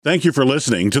Thank you for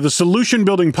listening to the Solution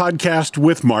Building Podcast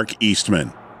with Mark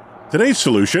Eastman. Today's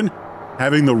solution,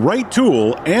 having the right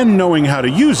tool and knowing how to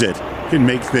use it can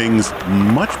make things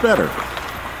much better.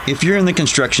 If you're in the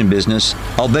construction business,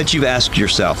 I'll bet you've asked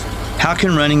yourself, how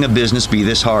can running a business be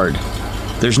this hard?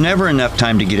 There's never enough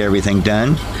time to get everything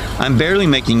done. I'm barely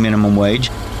making minimum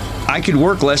wage. I could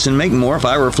work less and make more if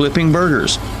I were flipping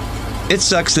burgers. It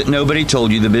sucks that nobody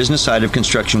told you the business side of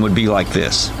construction would be like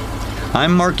this.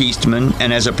 I'm Mark Eastman,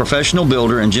 and as a professional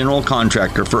builder and general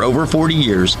contractor for over 40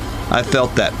 years, I've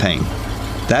felt that pain.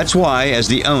 That's why, as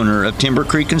the owner of Timber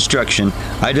Creek Construction,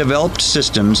 I developed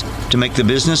systems to make the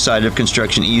business side of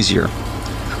construction easier.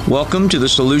 Welcome to the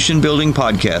Solution Building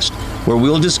Podcast, where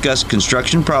we'll discuss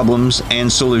construction problems and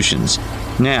solutions.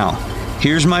 Now,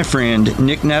 here's my friend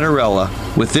Nick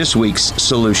Natarella with this week's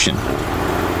solution.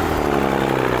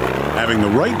 Having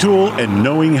the right tool and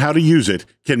knowing how to use it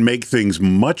can make things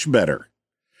much better.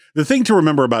 The thing to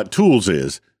remember about tools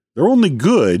is they're only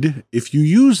good if you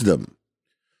use them.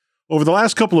 Over the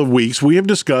last couple of weeks, we have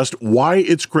discussed why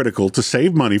it's critical to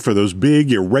save money for those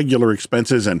big, irregular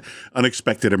expenses and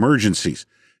unexpected emergencies.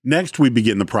 Next, we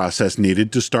begin the process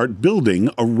needed to start building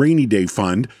a rainy day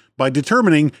fund by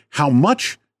determining how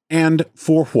much and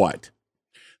for what.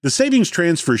 The savings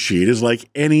transfer sheet is like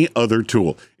any other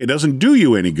tool. It doesn't do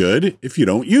you any good if you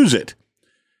don't use it.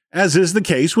 As is the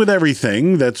case with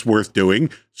everything that's worth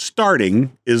doing,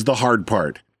 starting is the hard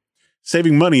part.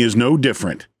 Saving money is no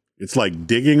different. It's like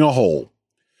digging a hole.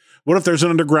 What if there's an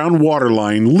underground water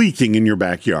line leaking in your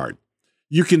backyard?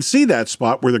 You can see that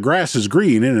spot where the grass is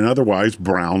green in an otherwise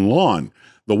brown lawn.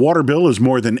 The water bill is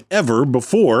more than ever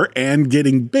before and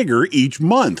getting bigger each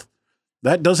month.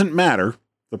 That doesn't matter.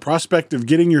 The prospect of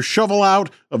getting your shovel out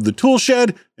of the tool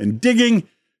shed and digging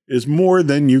is more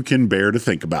than you can bear to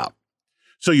think about.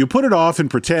 So you put it off and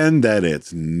pretend that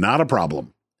it's not a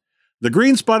problem. The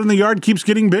green spot in the yard keeps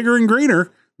getting bigger and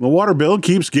greener. The water bill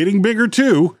keeps getting bigger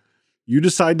too. You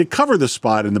decide to cover the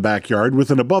spot in the backyard with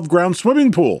an above-ground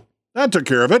swimming pool. That took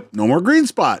care of it. No more green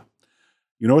spot.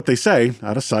 You know what they say,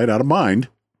 out of sight, out of mind.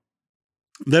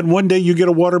 Then one day you get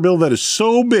a water bill that is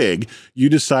so big, you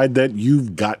decide that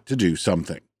you've got to do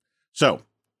something. So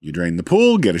you drain the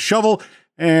pool, get a shovel,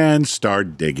 and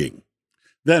start digging.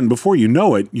 Then before you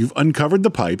know it, you've uncovered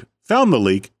the pipe, found the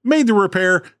leak, made the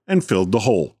repair, and filled the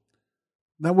hole.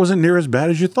 That wasn't near as bad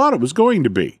as you thought it was going to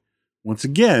be. Once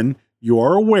again, you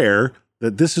are aware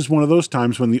that this is one of those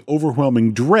times when the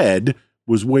overwhelming dread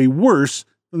was way worse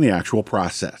than the actual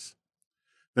process.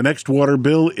 The next water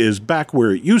bill is back where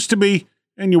it used to be,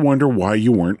 and you wonder why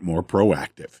you weren't more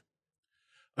proactive.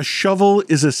 A shovel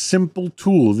is a simple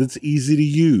tool that's easy to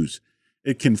use.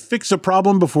 It can fix a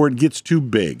problem before it gets too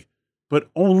big,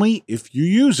 but only if you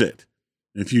use it.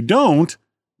 If you don't,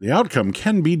 the outcome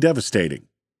can be devastating.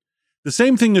 The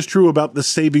same thing is true about the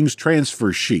savings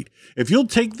transfer sheet. If you'll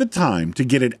take the time to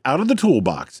get it out of the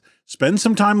toolbox, spend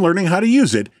some time learning how to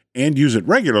use it, and use it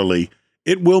regularly,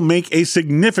 it will make a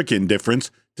significant difference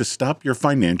to stop your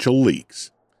financial leaks.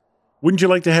 Wouldn't you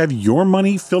like to have your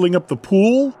money filling up the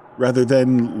pool rather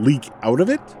than leak out of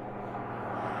it?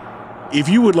 If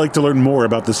you would like to learn more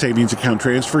about the savings account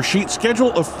transfer sheet,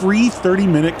 schedule a free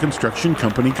 30-minute construction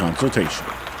company consultation.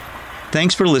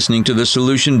 Thanks for listening to the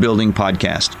Solution Building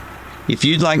Podcast. If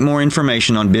you'd like more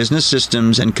information on business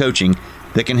systems and coaching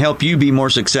that can help you be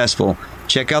more successful,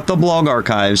 check out the blog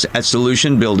archives at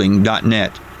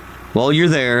solutionbuilding.net. While you're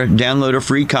there, download a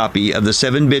free copy of the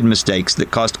 7 bid mistakes that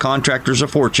cost contractors a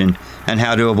fortune and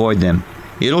how to avoid them.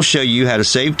 It'll show you how to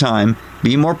save time,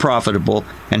 be more profitable,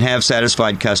 and have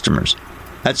satisfied customers.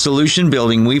 At Solution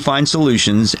Building, we find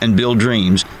solutions and build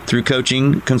dreams through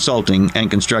coaching, consulting,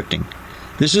 and constructing.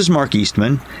 This is Mark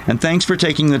Eastman, and thanks for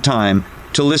taking the time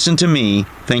to listen to me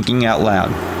thinking out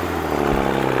loud.